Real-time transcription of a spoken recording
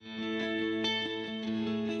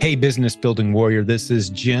Hey, business building warrior, this is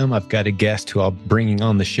Jim. I've got a guest who I'll be bringing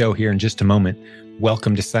on the show here in just a moment.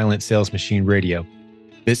 Welcome to Silent Sales Machine Radio.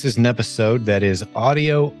 This is an episode that is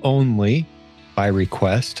audio only by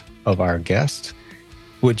request of our guest,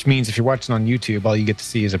 which means if you're watching on YouTube, all you get to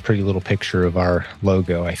see is a pretty little picture of our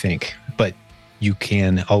logo, I think. But you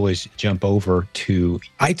can always jump over to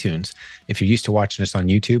iTunes. If you're used to watching us on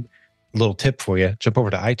YouTube, a little tip for you, jump over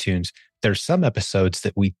to iTunes. There's some episodes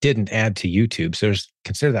that we didn't add to YouTube. So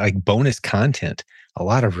consider that like bonus content. A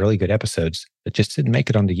lot of really good episodes that just didn't make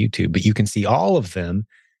it onto YouTube, but you can see all of them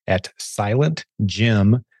at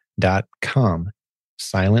silentjim.com.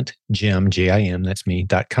 Silentjim, J-I-M, that's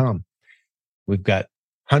me.com. We've got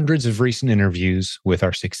hundreds of recent interviews with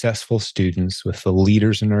our successful students, with the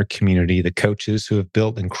leaders in our community, the coaches who have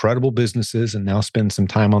built incredible businesses and now spend some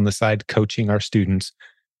time on the side coaching our students.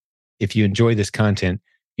 If you enjoy this content,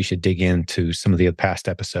 you should dig into some of the past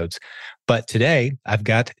episodes. But today, I've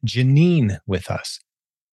got Janine with us.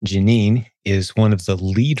 Janine is one of the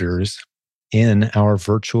leaders in our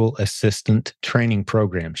virtual assistant training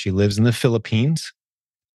program. She lives in the Philippines,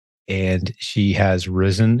 and she has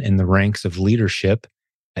risen in the ranks of leadership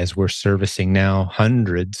as we're servicing now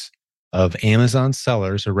hundreds of Amazon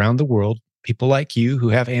sellers around the world, people like you who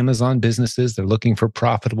have Amazon businesses. They're looking for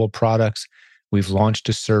profitable products. We've launched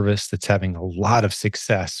a service that's having a lot of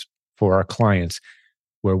success for our clients,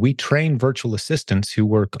 where we train virtual assistants who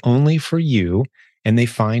work only for you, and they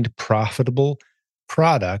find profitable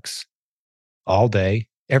products all day,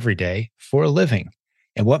 every day for a living.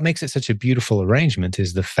 And what makes it such a beautiful arrangement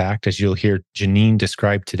is the fact, as you'll hear Janine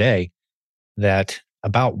describe today, that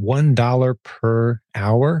about $1 per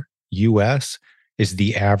hour US is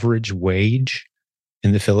the average wage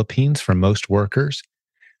in the Philippines for most workers.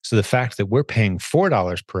 So the fact that we're paying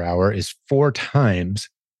 $4 per hour is 4 times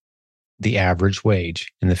the average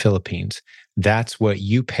wage in the Philippines. That's what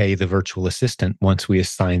you pay the virtual assistant once we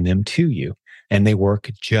assign them to you, and they work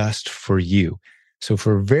just for you. So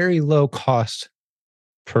for very low cost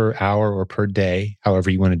per hour or per day, however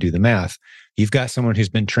you want to do the math, you've got someone who's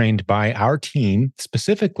been trained by our team,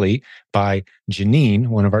 specifically by Janine,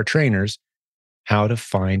 one of our trainers, how to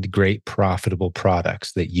find great profitable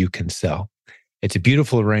products that you can sell. It's a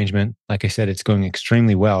beautiful arrangement. Like I said, it's going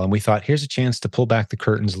extremely well. And we thought, here's a chance to pull back the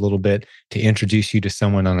curtains a little bit to introduce you to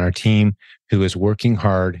someone on our team who is working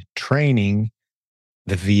hard, training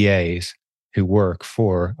the VAs who work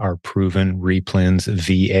for our Proven Replens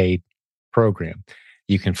VA program.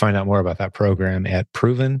 You can find out more about that program at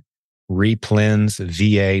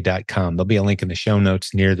provenreplensva.com. There'll be a link in the show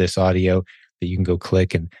notes near this audio that you can go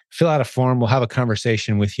click and fill out a form. We'll have a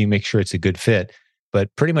conversation with you, make sure it's a good fit.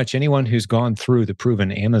 But pretty much anyone who's gone through the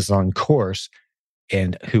Proven Amazon course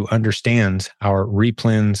and who understands our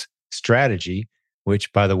Replens strategy, which,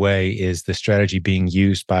 by the way, is the strategy being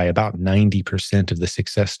used by about 90% of the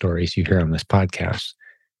success stories you hear on this podcast,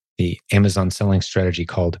 the Amazon selling strategy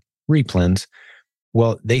called Replens,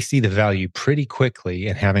 well, they see the value pretty quickly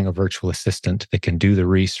in having a virtual assistant that can do the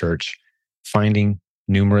research, finding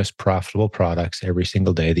numerous profitable products every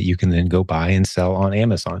single day that you can then go buy and sell on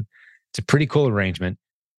Amazon. It's a pretty cool arrangement.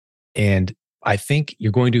 And I think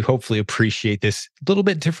you're going to hopefully appreciate this little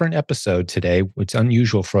bit different episode today. It's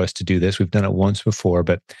unusual for us to do this. We've done it once before,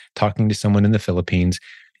 but talking to someone in the Philippines,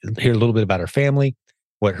 hear a little bit about her family,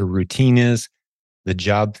 what her routine is, the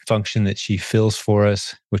job function that she fills for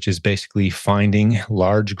us, which is basically finding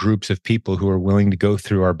large groups of people who are willing to go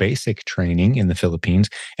through our basic training in the Philippines.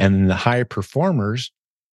 And then the high performers,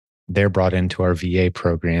 they're brought into our VA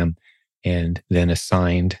program and then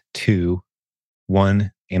assigned to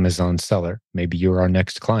one Amazon seller. Maybe you're our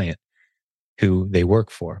next client who they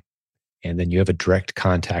work for. And then you have a direct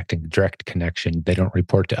contact and direct connection. They don't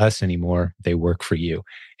report to us anymore. They work for you.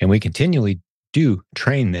 And we continually do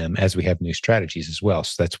train them as we have new strategies as well.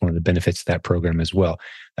 So that's one of the benefits of that program as well.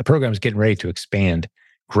 That program is getting ready to expand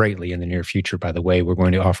greatly in the near future. By the way, we're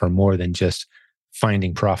going to offer more than just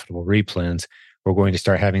finding profitable replens. We're going to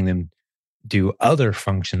start having them do other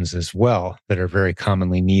functions as well that are very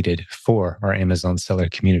commonly needed for our Amazon seller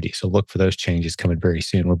community. So look for those changes coming very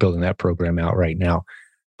soon. We're building that program out right now.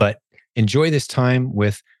 But enjoy this time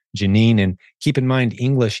with Janine, and keep in mind,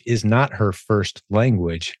 English is not her first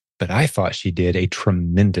language, but I thought she did a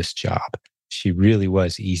tremendous job. She really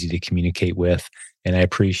was easy to communicate with, and I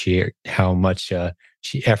appreciate how much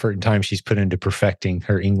effort and time she's put into perfecting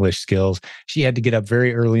her English skills. She had to get up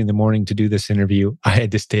very early in the morning to do this interview. I had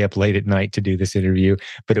to stay up late at night to do this interview,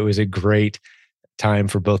 but it was a great time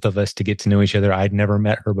for both of us to get to know each other. I'd never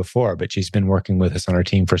met her before, but she's been working with us on our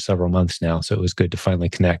team for several months now, so it was good to finally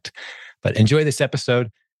connect. But enjoy this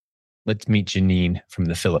episode. Let's meet Janine from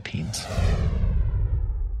the Philippines.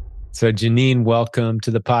 So, Janine, welcome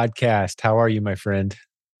to the podcast. How are you, my friend?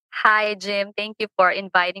 Hi, Jim. Thank you for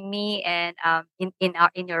inviting me and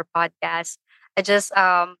in your podcast. I just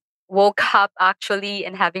woke up actually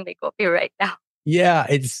and having my coffee right now. Yeah,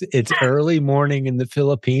 it's early morning in the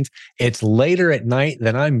Philippines. It's later at night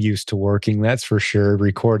than I'm used to working. That's for sure.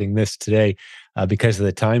 Recording this today because of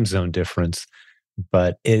the time zone difference.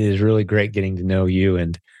 But it is really great getting to know you,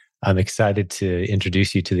 and I'm excited to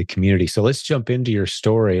introduce you to the community. So let's jump into your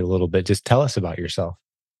story a little bit. Just tell us about yourself.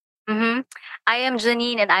 hmm I am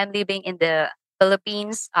Janine and I'm living in the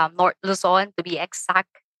Philippines, North Luzon to be exact,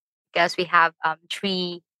 because we have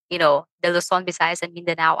three, the Luzon, Visayas, and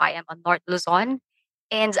Mindanao. I am on North Luzon,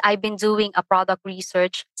 and I've been doing a product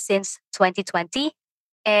research since 2020.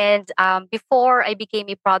 And before I became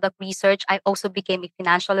a product research, I also became a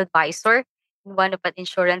financial advisor in one of an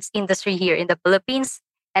insurance industry here in the Philippines,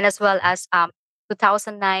 and as well as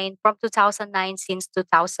 2009 from 2009 since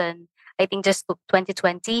 2000, I think just to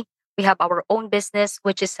 2020, we have our own business,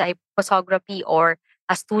 which is a photography or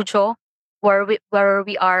a studio where we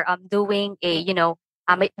are doing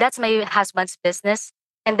that's my husband's business.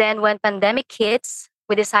 And then when pandemic hits,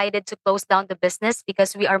 we decided to close down the business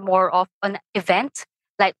because we are more of an event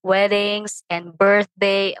like weddings and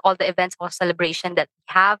birthday, all the events or celebration that we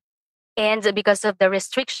have. And because of the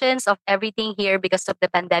restrictions of everything here, because of the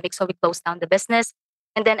pandemic, so we closed down the business.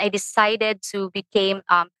 And then I decided to became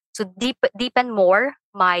to deepen more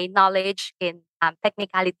my knowledge in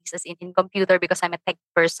technicalities as in computer, because I'm a tech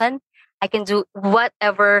person. I can do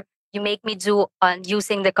whatever you make me do on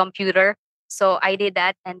using the computer. So I did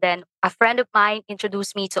that. And then a friend of mine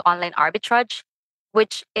introduced me to online arbitrage,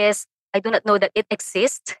 which is, I do not know that it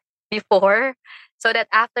exists before. So that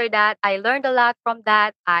after that, I learned a lot from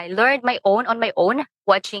that. I learned my own on my own,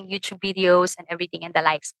 watching YouTube videos and everything and the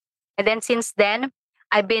likes. And then since then,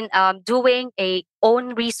 I've been doing my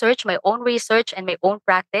own research and my own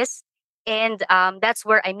practice. And that's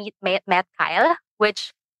where met Kyle,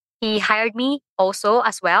 which he hired me also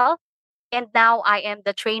as well. And now I am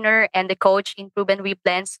the trainer and the coach in Proven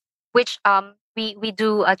Replens, which we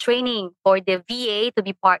do a training for the VA to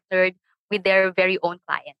be partnered with their very own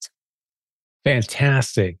clients.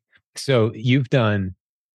 Fantastic. So you've done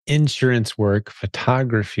insurance work,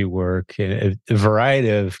 photography work, a variety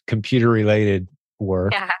of computer related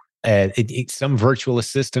work, Yeah. some virtual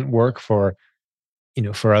assistant work for,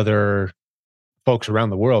 for other folks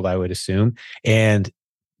around the world, I would assume. And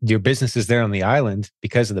your businesses there on the island,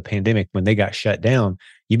 because of the pandemic, when they got shut down,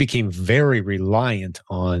 you became very reliant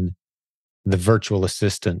on the virtual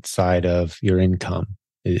assistant side of your income.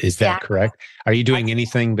 Is Yeah. that correct? Are you doing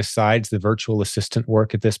anything besides the virtual assistant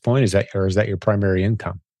work at this point? Is that your primary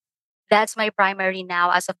income? That's my primary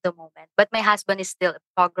now as of the moment. But my husband is still a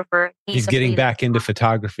photographer. He's He's a getting freelance. back into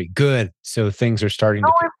photography. Good. So things are starting No,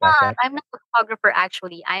 to pick I'm back not. up. I'm not a photographer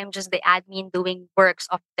actually. I am just the admin doing works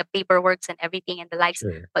of the paperworks and everything and the likes.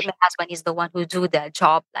 Sure. But my husband is the one who do the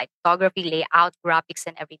job, like photography, layout, graphics,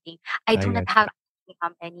 and everything. I I do not got you.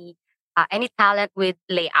 have any talent with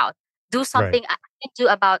layout. Do Right. something I can do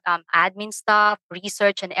about admin stuff,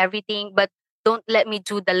 research, and everything. But don't let me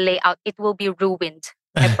do the layout. It will be ruined.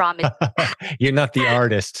 I promise. You're not the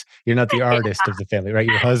artist. You're not the artist of the family, right?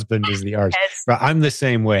 Your husband is the artist. Yes. Right, I'm the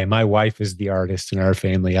same way. My wife is the artist in our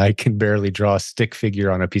family. I can barely draw a stick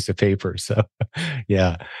figure on a piece of paper. So,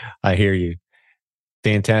 yeah, I hear you.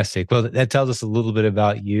 Fantastic. Well, that tells us a little bit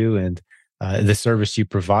about you and the service you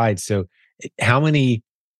provide. So, how many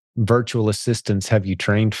virtual assistants have you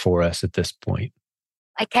trained for us at this point?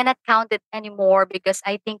 I cannot count it anymore because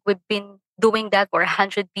I think we've been doing that for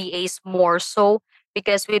 100 VAs more so,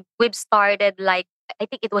 because we've started like, I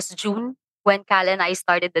think it was June when Kyle and I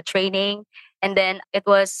started the training. And then it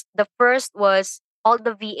was, the first was all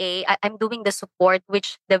the am doing the support,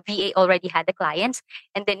 which the VA already had the clients.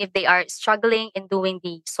 And then if they are struggling in doing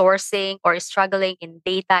the sourcing or struggling in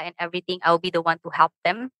data and everything, I'll be the one to help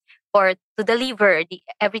them or to deliver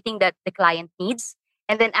everything that the client needs.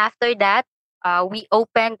 And then after that, we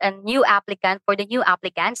opened a new applicant. For the new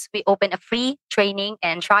applicants, we opened a free training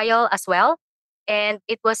and trial as well. And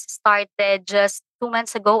it was started just 2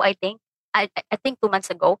 months ago, I think. I think 2 months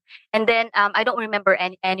ago. And then I don't remember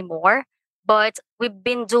anymore. But we've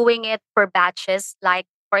been doing it for batches. Like,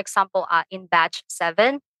 for example, in batch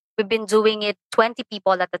 7, we've been doing it 20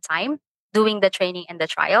 people at a time, doing the training and the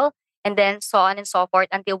trial. And then so on and so forth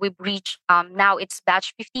until we've reached, now it's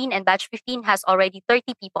batch 15, and batch 15 has already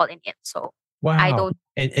 30 people in it. So I Wow. don't.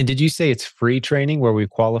 And did you say it's free training where we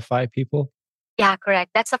qualify people? Yeah,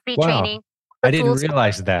 correct. That's a free Wow. training. The I didn't tools.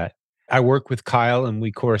 realize that. I work with Kyle and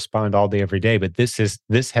we correspond all day, every day, but this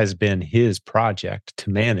has been his project to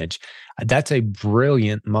manage. That's a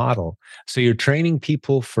brilliant model. So you're training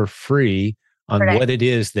people for free on Correct. what it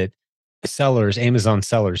is that sellers, Amazon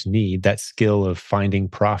sellers need, that skill of finding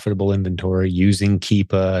profitable inventory, using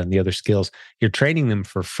Keepa and the other skills. You're training them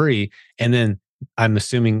for free. And then I'm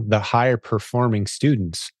assuming the higher performing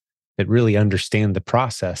students that really understand the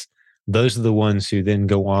process, those are the ones who then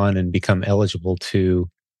go on and become eligible to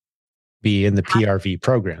be in the PRV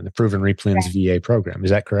program, the Proven Replens Correct. VA program.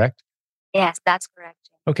 Is that correct? Yes, that's correct.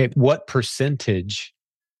 Okay. What percentage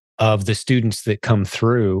of the students that come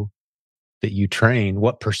through that you train,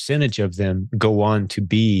 what percentage of them go on to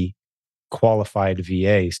be qualified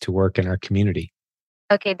VAs to work in our community?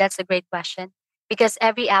 Okay, that's a great question. Because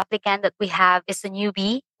every applicant that we have is a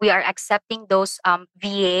newbie. We are accepting those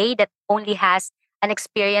VA that only has an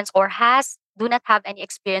experience or do not have any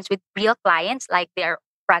experience with real clients, like they are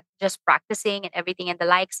just practicing and everything and the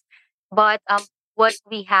likes. But what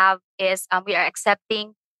we have is we are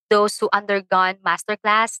accepting those who undergone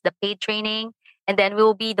masterclass, the paid training, and then we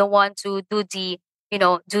will be the one to do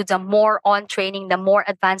the more on training, the more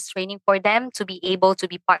advanced training for them to be able to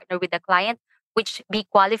be partner with the client, which be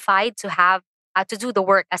qualified to have to do the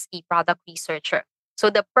work as a product researcher. So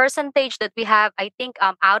the percentage that we have, I think,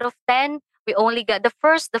 out of 10, we only got the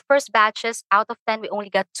first batches out of 10, we only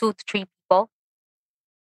got 2 to 3 people.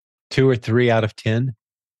 2 or 3 out of 10?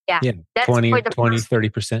 Yeah, Yeah, that's 20, for the 20, first.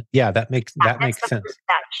 30%. Yeah, that makes Yeah, that that's makes the sense. first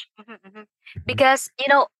batch. Mhm. Because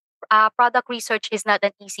product research is not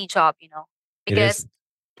an easy job. It Because isn't.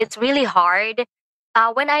 it's really hard.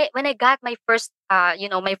 When I got my first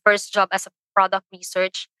job as a product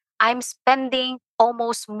research, I'm spending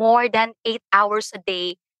almost more than 8 hours a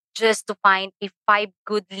day just to find if 5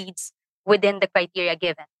 good leads within the criteria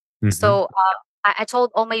given. Mhm. So I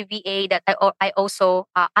told all my VA that I also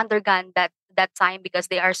undergone that time because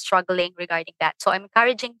they are struggling regarding that. So I'm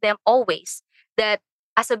encouraging them always that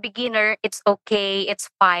as a beginner, it's okay, it's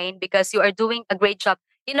fine because you are doing a great job.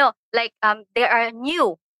 Like they are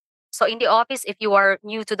new. So in the office, if you are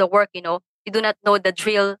new to the work, you do not know the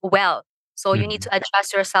drill well. So you need Mhm. to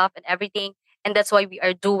adjust yourself and everything. And that's why we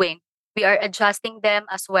are doing. We are adjusting them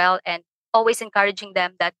as well and always encouraging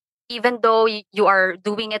them that even though you are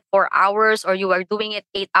doing it for hours or you are doing it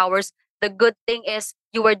 8 hours, the good thing is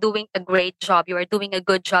you are doing a great job. You are doing a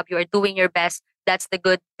good job. You are doing your best. That's the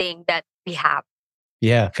good thing that we have.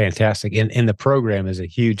 Yeah, fantastic. And the program is a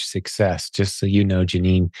huge success. Just so you know,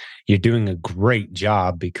 Janine, you're doing a great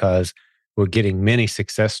job because we're getting many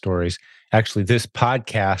success stories. Actually, this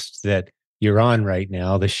podcast that you're on right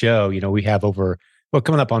now, the show, we have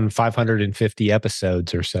coming up on 550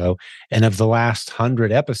 episodes or so. And of the last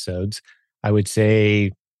 100 episodes, I would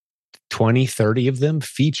say 20, 30 of them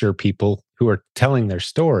feature people who are telling their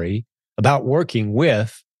story about working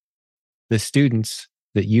with the students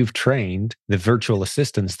that you've trained, the virtual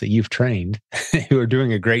assistants that you've trained, who are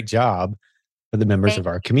doing a great job for the members Thank of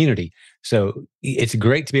our community. So it's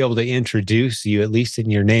great to be able to introduce you, at least in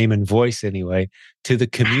your name and voice anyway, to the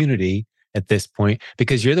community at this point,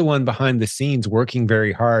 because you're the one behind the scenes working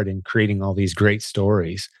very hard and creating all these great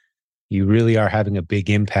stories. You really are having a big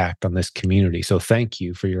impact on this community. So thank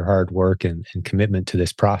you for your hard work and commitment to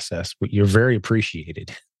this process. You're very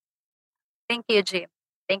appreciated. thank you, Jim.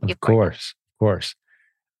 Thank you Of for that. course. Of course.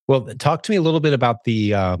 Well, talk to me a little bit about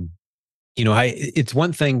it's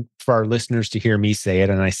one thing for our listeners to hear me say it,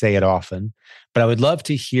 and I say it often, but I would love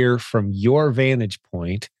to hear from your vantage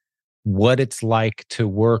point what it's like to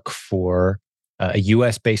work for a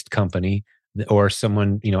US based company or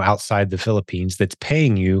someone, outside the Philippines that's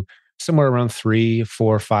paying you somewhere around 3,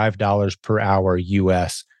 4, $5 per hour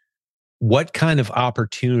US. What kind of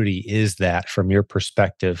opportunity is that from your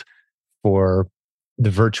perspective for the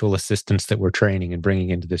virtual assistants that we're training and bringing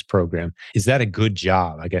into this program? Is that a good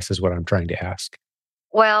job? I guess is what I'm trying to ask.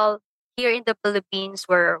 Well, here in the Philippines,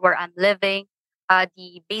 where I'm living,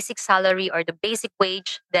 the basic salary or the basic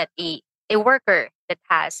wage that a worker that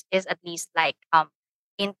has is at least like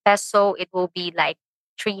in peso it will be like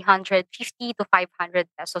 350 to 500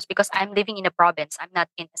 pesos because I'm living in a province. I'm not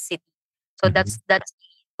in a city, so Mhm. that's the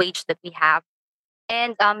wage that we have.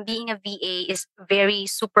 And being a VA is very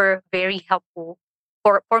super very helpful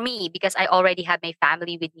for me because I already have my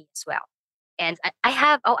family with me as well, and I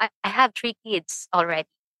have 3 kids already.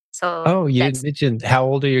 So Oh, you didn't that's mention how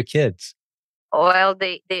old are your kids? well,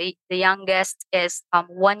 the youngest is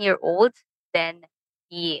 1 year old, then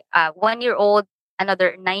the 1 year old,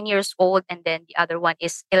 another 9 years old, and then the other one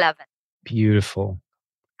is 11. Beautiful.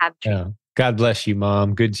 Have three. Yeah. God bless you,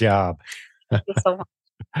 mom. Good job. Thank you so much.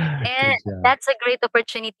 And Good job. that's a great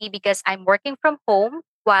opportunity because I'm working from home.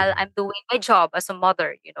 while Yeah. I'm doing my job as a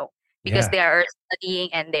mother, because Yeah. they are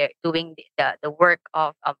studying and they're doing the work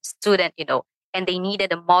of student, and they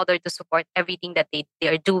needed a mother to support everything that they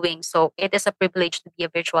are doing. So it is a privilege to be a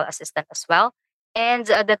virtual assistant as well. And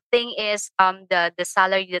the thing is, the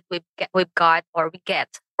salary that we've got or we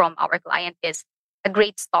get from our client is a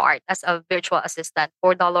great start as a virtual assistant.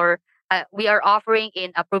 $4. We are offering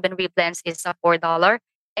in a proven replens is a $4,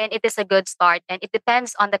 and it is a good start. And it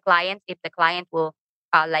depends on the client if the client will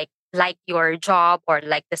like your job or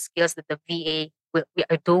like the skills that the VA we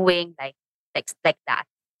are doing, like that.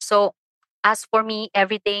 So as for me,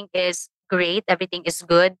 everything is great, everything is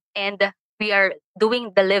good, and we are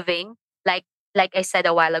doing the living like I said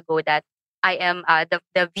a while ago that I am the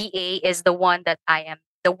VA is the one that I am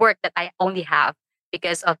the work that I only have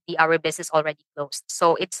because of the our business already closed.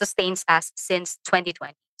 So it sustains us since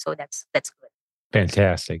 2020. So that's good.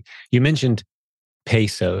 Fantastic. You mentioned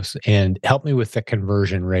pesos, and help me with the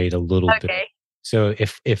conversion rate a little bit. Okay. So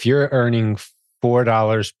if you're earning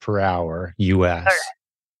 $4 per hour All US,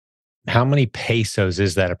 right. how many pesos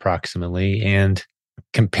is that approximately? And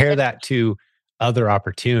compare That's that to other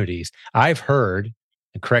opportunities. I've heard,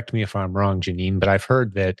 and correct me if I'm wrong, Janine, but I've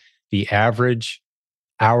heard that the average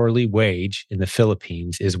hourly wage in the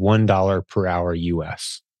Philippines is $1 per hour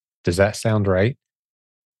US. Does that sound right?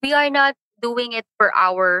 we are not doing it per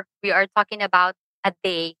hour. We are talking about a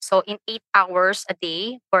day. So in 8 hours a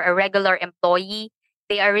day for a regular employee,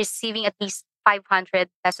 they are receiving at least 500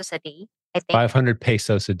 pesos a day, I think. 500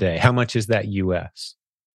 pesos a day. How much is that US?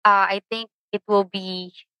 I think it will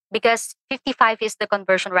be because 55 is the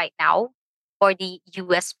conversion right now for the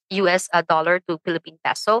US dollar to Philippine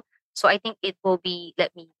peso. So I think it will be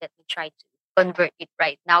let me try to convert it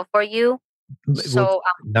right now for you. Well, So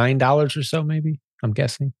 $9 or so, maybe, I'm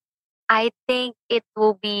guessing. I think it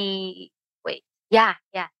will be wait. Yeah,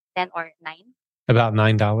 10 or 9. About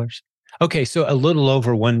 $9. Okay, so a little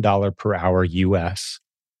over $1 per hour US,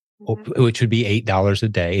 Mhm. which would be $8 a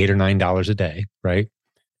day, $8 or $9 a day, right?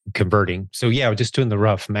 Converting. So yeah, just doing the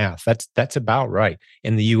rough math. That's about right.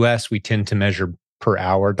 In the US, we tend to measure per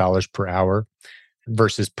hour, dollars per hour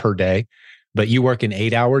versus per day. But you work an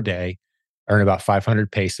 8-hour day, earn about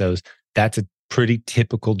 500 pesos. That's a pretty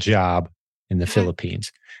typical job in the Mhm.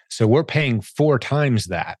 Philippines. So we're paying 4 times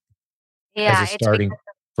that as a Yeah, it's starting because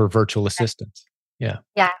of for virtual that. assistants. Yeah.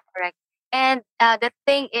 Yeah, correct. And the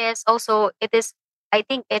thing is also it is I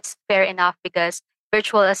think it's fair enough because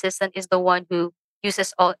virtual assistant is the one who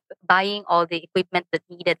uses all buying all the equipment that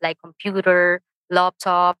needed like computer,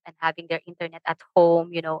 laptop, and having their internet at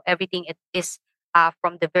home. Everything it is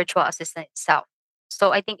from the virtual assistant itself.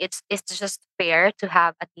 So I think it's just fair to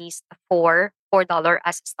have at least a $4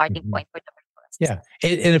 as a starting Mhm. point for the virtual Yeah.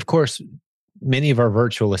 assistant. And of course, many of our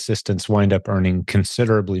virtual assistants wind up earning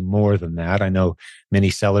considerably more than that. I know many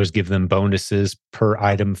sellers give them bonuses per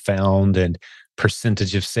item found and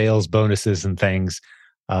percentage of sales bonuses and things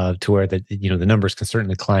to where the numbers can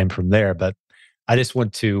certainly climb from there. But I just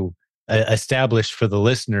want to establish for the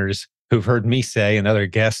listeners who've heard me say and other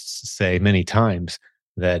guests say many times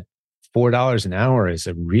that $4 an hour is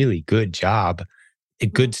a really good job, a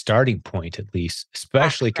Mhm. good starting point, at least, Yeah,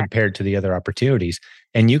 especially correct. compared to the other opportunities.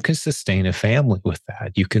 And you can sustain a family with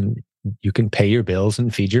that. You can pay your bills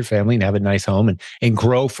and feed your family and have a nice home and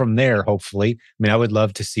grow from there, hopefully. I mean, I would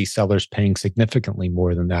love to see sellers paying significantly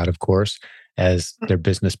more than that, of course, as their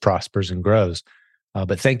business prospers and grows.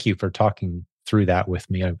 But thank you for talking through that with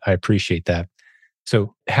me. I appreciate that.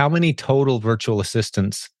 So, how many total virtual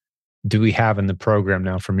assistants do we have in the program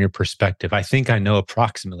now from your perspective? I think I know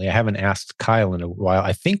approximately. I haven't asked Kyle in a while.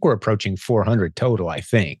 I think we're approaching 400 total, I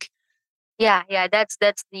think. Yeah. That's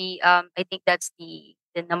the I think that's the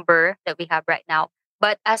number that we have right now.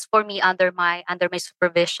 But as for me, under my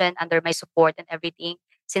supervision, under my support and everything,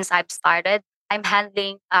 since I've started, I'm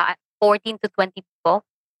handling 14 to 20 people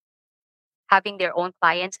having their own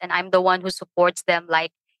clients, and I'm the one who supports them.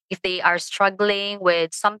 Like if they are struggling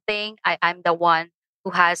with something, I'm the one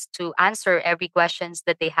who has to answer every questions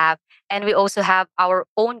that they have. And we also have our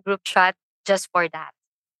own group chat just for that.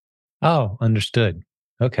 Oh, understood.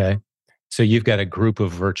 Okay. So you've got a group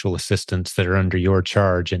of virtual assistants that are under your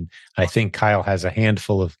charge. And I think Kyle has a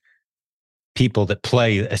handful of people that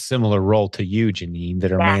play a similar role to you, Janine,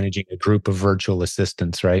 that are Yeah. managing a group of virtual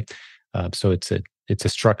assistants, right? So it's a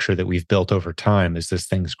structure that we've built over time as this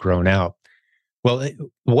thing's grown out. Well,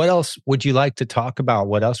 what else would you like to talk about?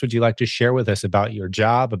 What else would you like to share with us about your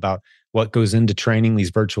job, about what goes into training these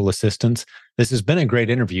virtual assistants? This has been a great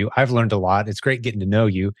interview. I've learned a lot. It's great getting to know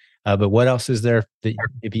you. But what else is there that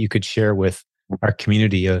maybe you could share with our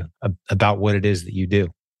community about what it is that you do?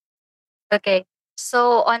 Okay.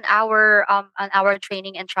 So on our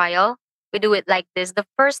training and trial, we do it like this. The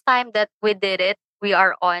first time that we did it, we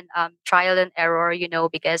are on trial and error,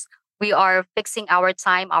 because we are fixing our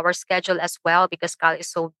time, our schedule as well, because Cal is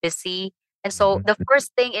so busy. And so Mhm. the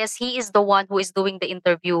first thing is he is the one who is doing the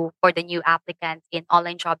interview for the new applicant in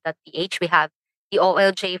onlinejob.ph. We have the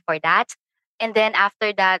OLJ for that. And then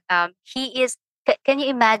after that, he is, can you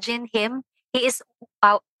imagine him? He is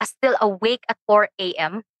still awake at 4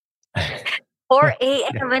 a.m. 4 Yeah.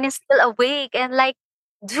 a.m. when he's still awake and like,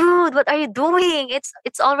 dude, what are you doing?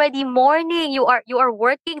 It's already morning. You are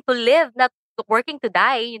working to live, not working to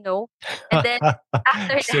die. And then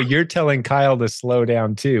after So that, you're telling Kyle to slow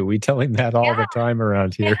down too. We tell him that all the yeah, time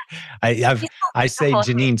around yeah, here. I he told I me say about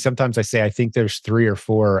it. Janine. Sometimes I say I think there's 3 or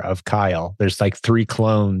 4 of Kyle. There's like 3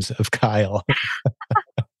 clones of Kyle.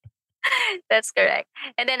 That's correct.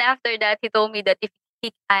 And then after that, he told me that if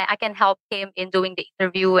I can help him in doing the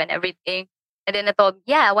interview and everything. And then I told him,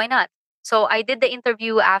 yeah, why not? So I did the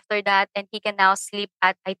interview after that, and he can now sleep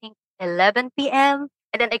at I think 11 p.m.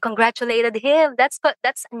 And then I congratulated him. That's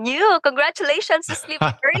new. Congratulations, you sleep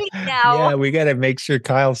early now. Yeah, we got to make sure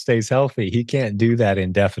Kyle stays healthy. He can't do that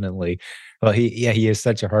indefinitely. Well, he is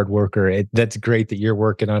such a hard worker. That's great that you're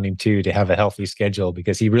working on him too to have a healthy schedule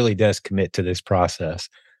because he really does commit to this process.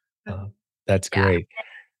 Uh, Mhm. that's Yeah. great.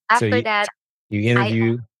 So After that, you I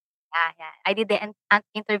interview. Yeah, yeah. I did the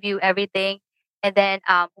interview, everything, and then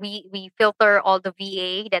we filter all the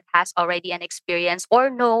VA that has already an experience or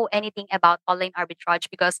know anything about online arbitrage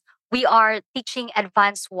because we are teaching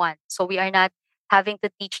advanced one, so we are not having to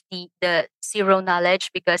teach the zero knowledge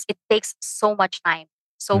because it takes so much time.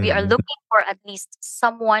 So we are Mhm. looking for at least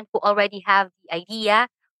someone who already have the idea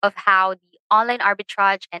of how the online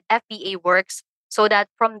arbitrage and FBA works, so that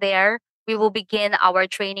from there we will begin our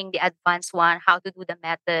training, the advanced one, how to do the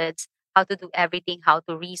methods, how to do everything, how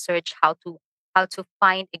to research, how to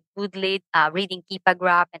find a good lead, reading Keepa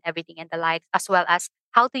graph and everything and the likes, as well as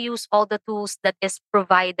how to use all the tools that is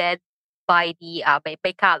provided by the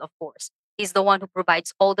by Cal, of course. He's the one who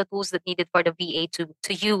provides all the tools that needed for the VA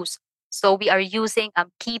to use. So we are using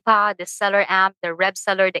Keepa, the Seller Amp, the Rev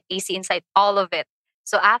Seller, the AC Insight, all of it.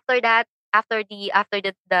 So after that, after the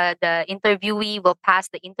interviewee will pass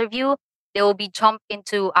the interview, they will be jumped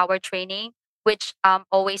into our training, which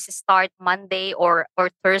always start Monday or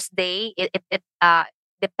Thursday. It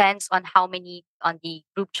depends on how many on the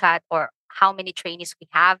group chat or how many trainees we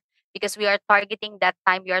have, because we are targeting that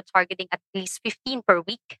time. We are targeting at least 15 per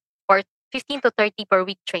week or 15 to 30 per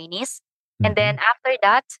week trainees. And then Mhm. after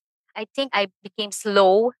that, I think I became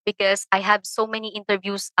slow because I have so many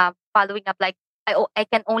interviews following up. Like I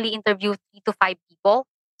can only interview 3 to 5 people.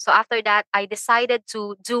 So after that, I decided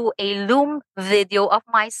to do a Loom video of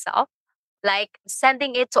myself, like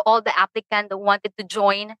sending it to all the applicants that wanted to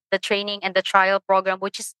join the training and the trial program,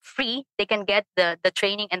 which is free. They can get the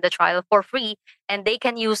training and the trial for free, and they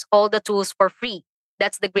can use all the tools for free.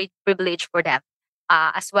 That's the great privilege for them,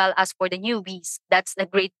 as well as for the newbies. That's a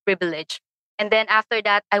great privilege. And then after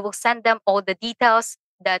that, I will send them all the details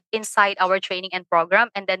that inside our training and program,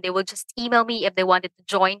 and then they will just email me if they wanted to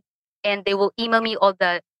join, and they will email me all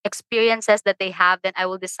the experiences that they have. Then I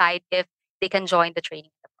will decide if they can join the training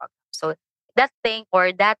and the program. So that thing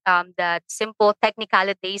or that simple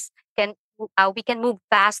technicalities can we can move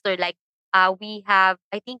faster. Like we have,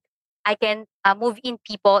 I think I can move in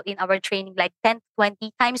people in our training like 10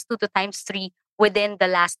 20 times 2 to times 3 within the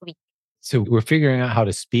last week. So we're figuring out how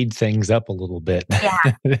to speed things up a little bit. Yeah,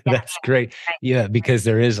 yeah, That's great. right, Yeah, right, because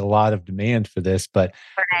there is a lot of demand for this, but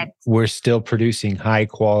correct. we're still producing high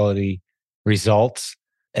quality results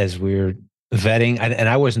as we're vetting. And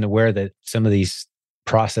I wasn't aware that some of these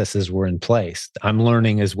processes were in place. I'm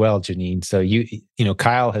learning as well, Janine. So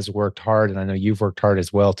Kyle has worked hard, and I know you've worked hard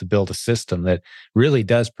as well to build a system that really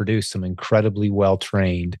does produce some incredibly well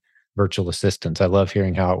trained virtual assistants. I love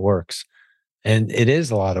hearing how it works, and it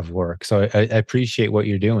is a lot of work. So I appreciate what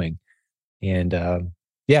you're doing. And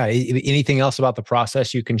yeah, anything else about the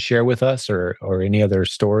process you can share with us, or any other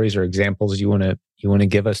stories or examples you want to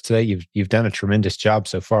give us today? You've done a tremendous job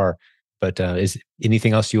so far, but is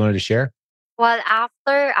anything else you wanted to share? Well,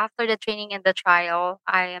 after the training and the trial,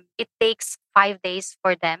 it takes 5 days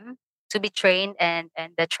for them to be trained and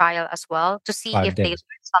the trial as well, to see 5 days.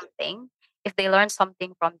 if they learn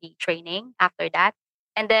something from the training after that.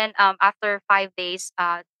 And then after 5 days,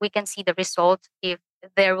 we can see the result if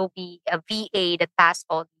there will be a VA that passed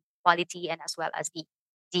all the quality and as well as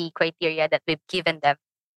the criteria that we've given them.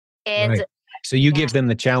 Right. And So you yeah, give them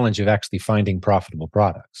the challenge of actually finding profitable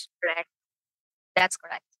products. correct. That's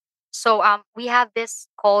correct. So we have this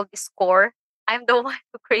called score. I'm the one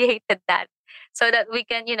who created that, so that we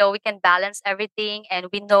can, we can balance everything, and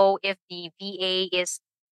we know if the VA is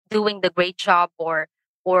doing the great job, or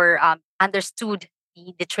understood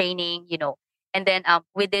the training, and then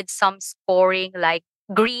we did some scoring, like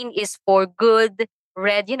green is for good,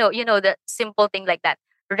 red, the simple thing like that.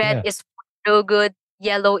 Red Yeah. is for no good,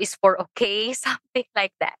 yellow is for okay, something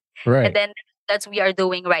like that. And Right. then that's we are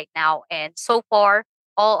doing right now. And so far,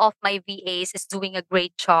 all of my VAs is doing a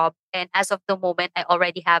great job. And as of the moment, I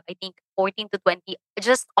already have, I think, 14 to 20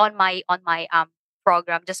 just on my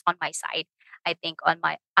program, just on my side. I think on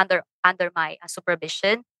my under my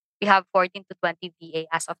supervision, we have 14 to 20 VA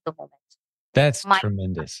as of the moment. That's Mine,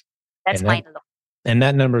 tremendous. that's And mine alone.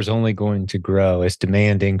 that number is only going to grow as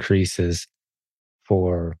demand increases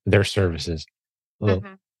for their services. Well,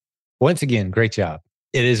 Hmm. once again, great job.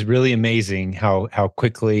 It is really amazing how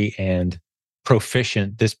quickly and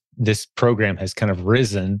proficient this program has kind of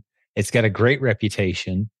risen. It's got a great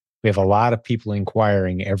reputation. We have a lot of people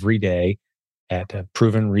inquiring every day at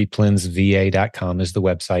provenreplensva.com is the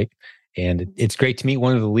website. And it's great to meet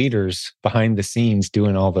one of the leaders behind the scenes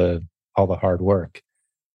doing all the hard work.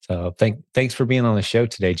 So thanks for being on the show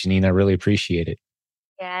today, Janine. I really appreciate it.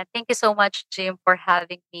 Yeah, thank you so much, Jim, for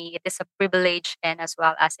having me. It is a privilege, and as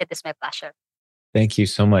well as it is my pleasure. Thank you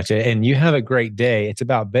so much. And you have a great day. It's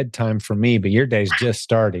about bedtime for me, but your day's just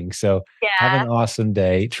starting. So have an Yeah. awesome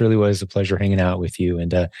day. It truly was a pleasure hanging out with you.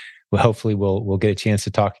 And well, hopefully we'll get a chance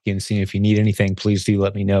to talk again soon. If you need anything, please do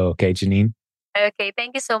let me know. Okay, Janine? Okay.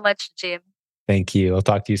 Thank you so much, Jim. Thank you. I'll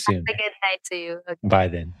talk to you Have soon. a good night to you. Okay. Bye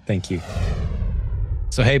then. Thank you.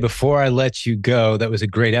 So, hey, before I let you go, that was a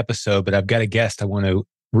great episode, but I've got a guest I want to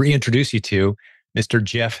reintroduce you to. Mr.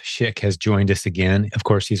 Jeff Schick has joined us again. Of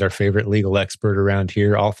course, he's our favorite legal expert around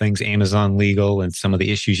here, all things Amazon legal and some of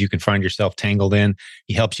the issues you can find yourself tangled in.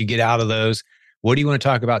 He helps you get out of those. What do you want to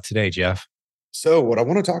talk about today, Jeff? So, what I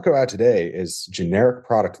want to talk about today is generic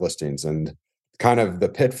product listings and kind of the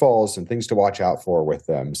pitfalls and things to watch out for with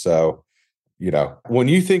them. So, when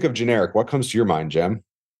you think of generic, what comes to your mind, Jim?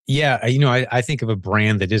 Yeah, I think of a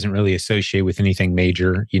brand that isn't really associated with anything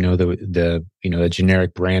major. A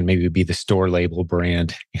generic brand maybe would be the store label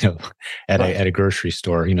brand. At Right. a grocery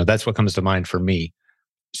store. That's what comes to mind for me.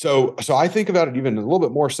 So I think about it even a little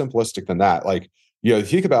bit more simplistic than that. Like, you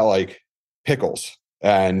think about like pickles,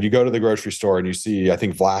 and you go to the grocery store and you see, I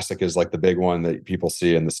think Vlasic is like the big one that people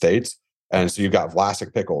see in the States. And so you've got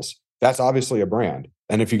Vlasic pickles. That's obviously a brand.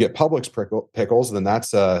 And if you get Publix pickles, then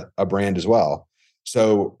that's a brand as well.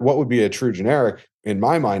 So what would be a true generic in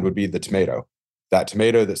my mind would be the tomato, that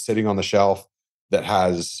tomato that's sitting on the shelf that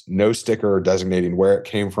has no sticker designating where it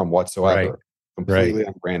came from whatsoever, Right. completely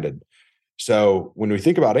unbranded. So when we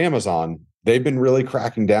think about Amazon, they've been really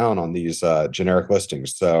cracking down on these generic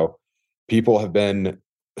listings. So people have been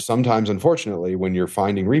sometimes, unfortunately, when you're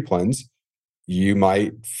finding replens, you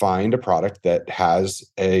might find a product that has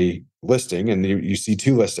a listing and you see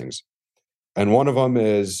two listings. And one of them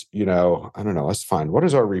is, I don't know, let's find, what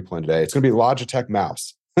is our replen today? It's going to be Logitech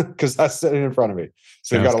mouse because that's sitting in front of me.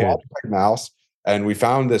 So we've got a Sounds good. Logitech mouse, and we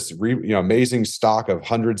found this amazing stock of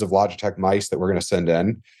hundreds of Logitech mice that we're going to send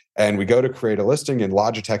in. And we go to create a listing and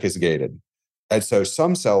Logitech is gated. And so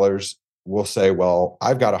some sellers will say, well,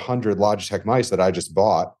 I've got 100 Logitech mice that I just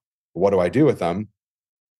bought. What do I do with them?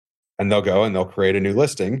 And they'll go and they'll create a new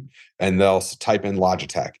listing and they'll type in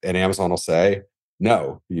Logitech, and Amazon will say,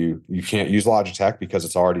 no, you can't use Logitech because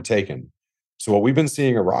it's already taken. So what we've been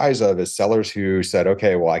seeing a rise of is sellers who said,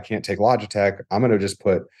 okay, well, I can't take Logitech. I'm going to just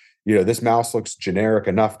put, this mouse looks generic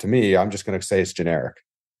enough to me. I'm just going to say it's generic.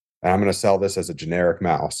 And I'm going to sell this as a generic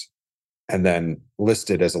mouse and then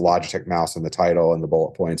list it as a Logitech mouse in the title and the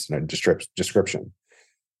bullet points and a description.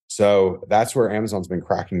 So that's where Amazon's been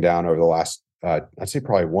cracking down over the last, I'd say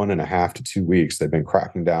probably 1.5 to 2 weeks. They've been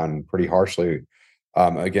cracking down pretty harshly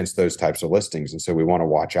against those types of listings. And so we want to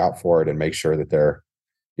watch out for it and make sure that they're,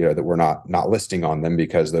 that we're not listing on them,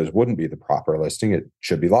 because those wouldn't be the proper listing. It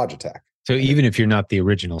should be Logitech. So even if you're not the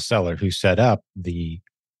original seller who set up the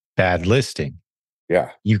bad listing,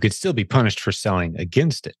 yeah, you could still be punished for selling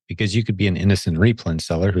against it, because you could be an innocent replen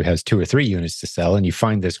seller who has 2 or 3 units to sell, and you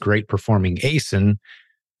find this great performing ASIN,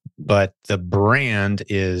 but the brand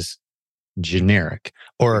is generic.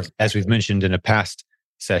 Or as we've mentioned in a past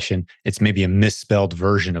session, it's maybe a misspelled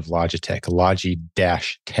version of Logitech,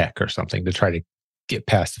 Logi-Tech or something, to try to get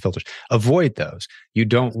past the filters. Avoid those. You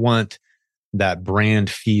don't want that brand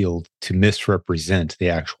field to misrepresent the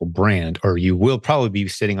actual brand, or you will probably be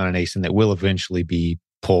sitting on an ASIN that will eventually be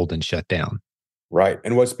pulled and shut down. Right.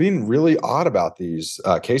 And what's been really odd about these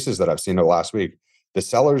cases that I've seen over the last week, the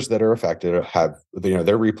sellers that are affected have,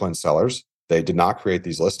 they're replen sellers. They did not create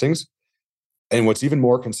these listings. And what's even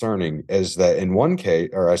more concerning is that in one case,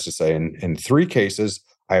 or I should say in 3 cases,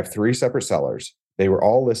 I have 3 separate sellers. They were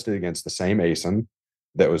all listed against the same ASIN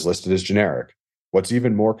that was listed as generic. What's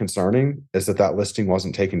even more concerning is that listing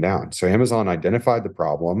wasn't taken down. So Amazon identified the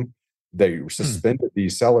problem. They suspended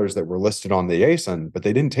these sellers that were listed on the ASIN, but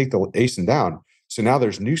they didn't take the ASIN down. So now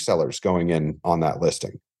there's new sellers going in on that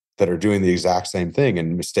listing that are doing the exact same thing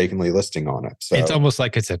and mistakenly listing on it. So it's almost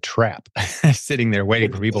like it's a trap sitting there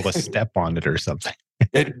waiting for people to step on it or something.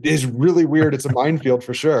 It is really weird. It's a minefield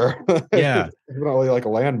for sure. Yeah. It's definitely like a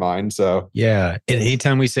landmine. So yeah. And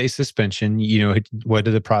anytime we say suspension, what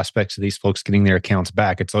are the prospects of these folks getting their accounts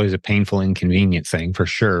back? It's always a painful, inconvenient thing for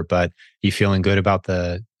sure. But you feeling good about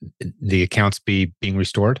the accounts being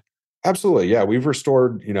restored? Absolutely. Yeah. We've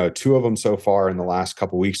restored, 2 of them so far in the last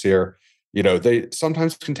couple of weeks here. They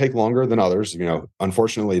sometimes can take longer than others.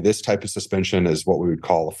 Unfortunately, this type of suspension is what we would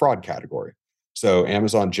call a fraud category. So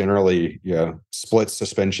Amazon generally, splits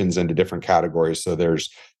suspensions into different categories. So there's,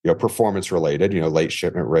 performance related, late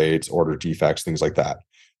shipment rates, order defects, things like that.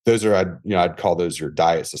 Those are, I'd call those your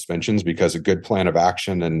diet suspensions, because a good plan of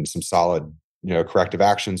action and some solid, corrective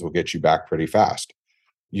actions will get you back pretty fast.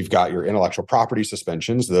 You've got your intellectual property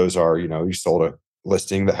suspensions. Those are, you sold a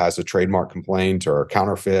listing that has a trademark complaint or a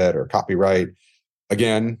counterfeit or copyright.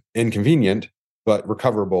 Again, inconvenient, but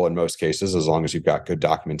recoverable in most cases, as long as you've got good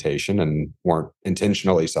documentation and weren't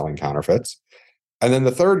intentionally selling counterfeits. And then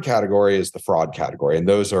the third category is the fraud category. And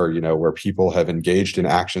those are, where people have engaged in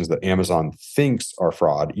actions that Amazon thinks are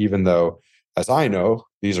fraud, even though, as I know,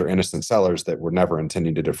 these are innocent sellers that were never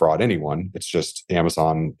intending to defraud anyone. It's just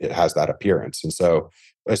Amazon, it has that appearance. And so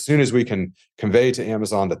as soon as we can convey to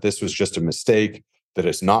Amazon that this was just a mistake, that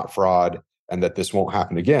it's not fraud, and that this won't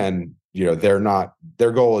happen again,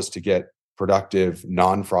 their goal is to get productive,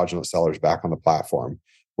 non-fraudulent sellers back on the platform.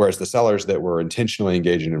 Whereas the sellers that were intentionally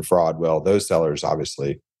engaging in fraud, well, those sellers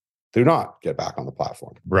obviously do not get back on the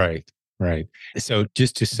platform. Right. So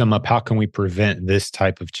just to sum up, how can we prevent this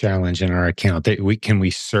type of challenge in our account? Can we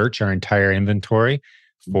search our entire inventory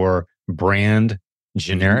for brand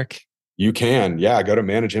generic? You can, go to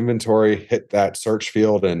manage inventory, hit that search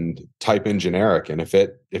field and type in generic. And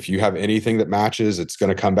if you have anything that matches, it's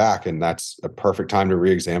going to come back. And that's a perfect time to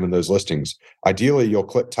re-examine those listings. Ideally, you'll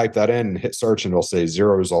type that in and hit search, and it'll say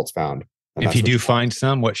 0 results found. And if you do find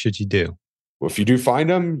some, what should you do? Well, if you do find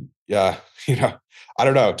them, I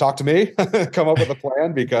don't know, talk to me, come up with a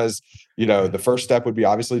plan, because, the first step would be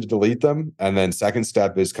obviously to delete them. And then second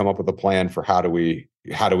step is come up with a plan for how do we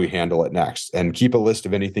handle it next, and keep a list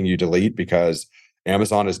of anything you delete, because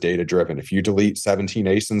Amazon is data driven. If you delete 17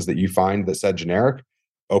 ASINs that you find that said generic,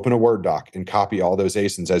 open a Word doc and copy all those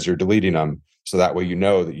ASINs as you're deleting them. So that way,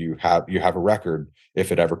 that you have a record.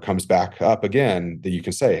 If it ever comes back up again, that you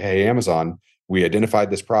can say, hey, Amazon, we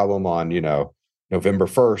identified this problem on, November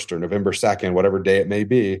 1st or November 2nd, whatever day it may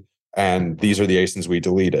be. And these are the ASINs we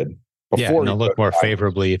deleted. And they'll look more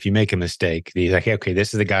favorably if you make a mistake. Be like, okay,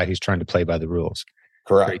 this is the guy who's trying to play by the rules.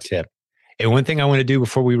 Correct. Great tip. And one thing I want to do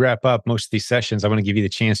before we wrap up most of these sessions, I want to give you the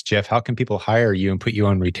chance, Jeff. How can people hire you and put you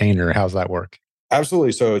on retainer? How's that work?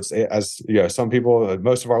 Absolutely. So it's, as some people,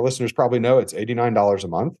 most of our listeners probably know, it's $89 a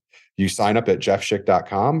month. You sign up at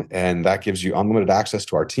jeffschick.com, and that gives you unlimited access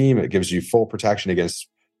to our team. It gives you full protection against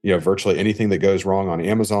virtually anything that goes wrong on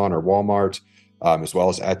Amazon or Walmart, as well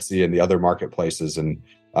as Etsy and the other marketplaces. And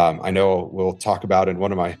I know we'll talk about in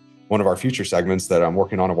one of our future segments that I'm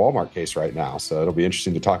working on a Walmart case right now. So it'll be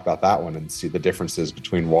interesting to talk about that one and see the differences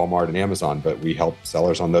between Walmart and Amazon. But we help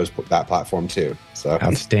sellers on that platform too. So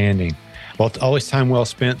outstanding. Well, it's always time well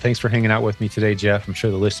spent. Thanks for hanging out with me today, Jeff. I'm sure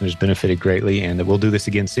the listeners benefited greatly, and we'll do this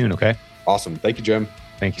again soon. Okay. Awesome. Thank you, Jim.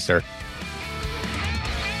 Thank you, sir.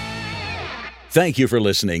 Thank you for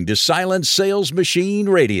listening to Silent Sales Machine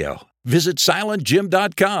Radio. Visit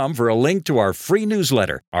silentjim.com for a link to our free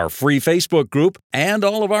newsletter, our free Facebook group, and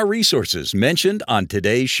all of our resources mentioned on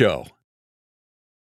today's show.